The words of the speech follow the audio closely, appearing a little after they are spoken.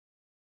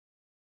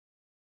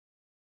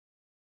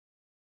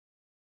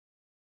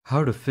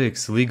How to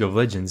fix League of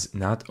Legends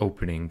not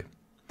opening.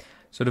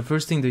 So the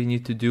first thing that you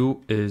need to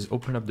do is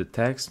open up the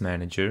Task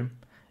Manager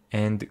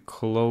and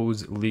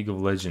close League of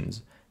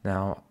Legends.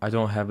 Now, I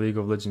don't have League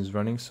of Legends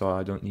running, so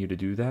I don't need to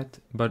do that.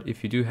 But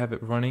if you do have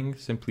it running,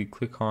 simply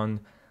click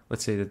on,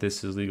 let's say that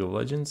this is League of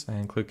Legends,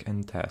 and click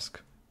End Task.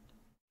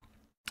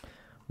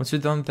 Once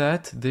you've done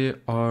that, there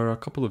are a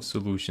couple of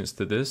solutions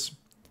to this,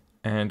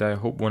 and I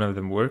hope one of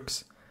them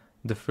works.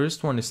 The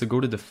first one is to go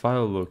to the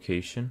file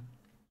location.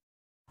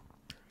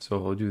 So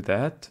I'll do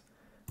that.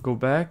 Go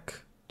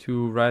back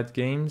to Riot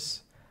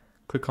Games,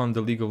 click on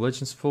the League of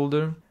Legends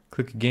folder,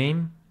 click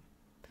Game,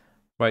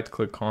 right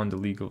click on the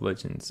League of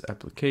Legends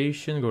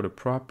application, go to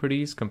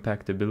Properties,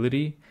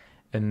 Compatibility,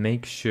 and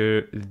make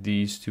sure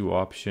these two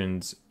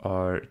options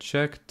are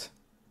checked,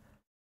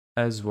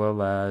 as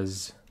well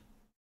as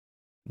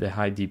the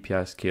high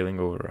DPI scaling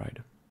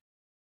override.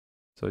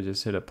 So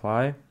just hit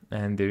apply,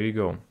 and there you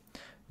go.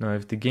 Now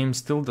if the game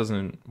still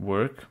doesn't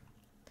work,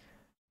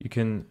 you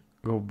can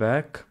go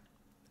back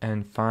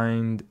and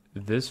find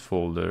this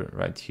folder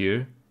right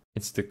here.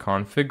 It's the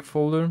config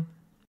folder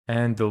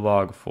and the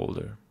log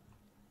folder.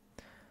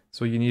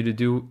 So what you need to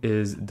do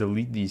is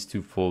delete these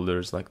two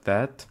folders like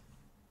that,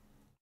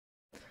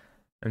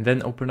 and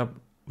then open up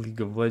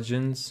League of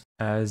Legends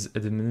as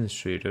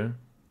administrator.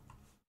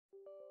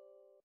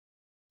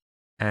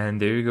 And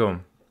there you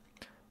go.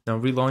 Now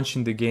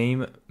relaunching the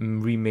game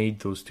remade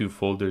those two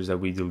folders that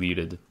we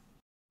deleted.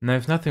 Now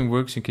if nothing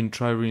works, you can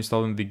try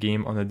reinstalling the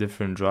game on a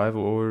different drive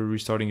or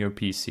restarting your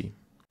PC.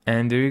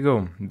 And there you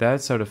go,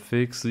 that's how to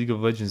fix League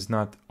of Legends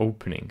not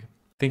opening.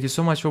 Thank you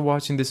so much for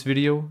watching this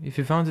video. If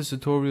you found this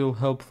tutorial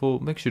helpful,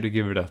 make sure to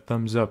give it a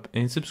thumbs up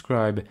and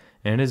subscribe.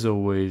 And as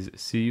always,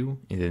 see you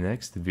in the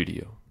next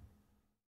video.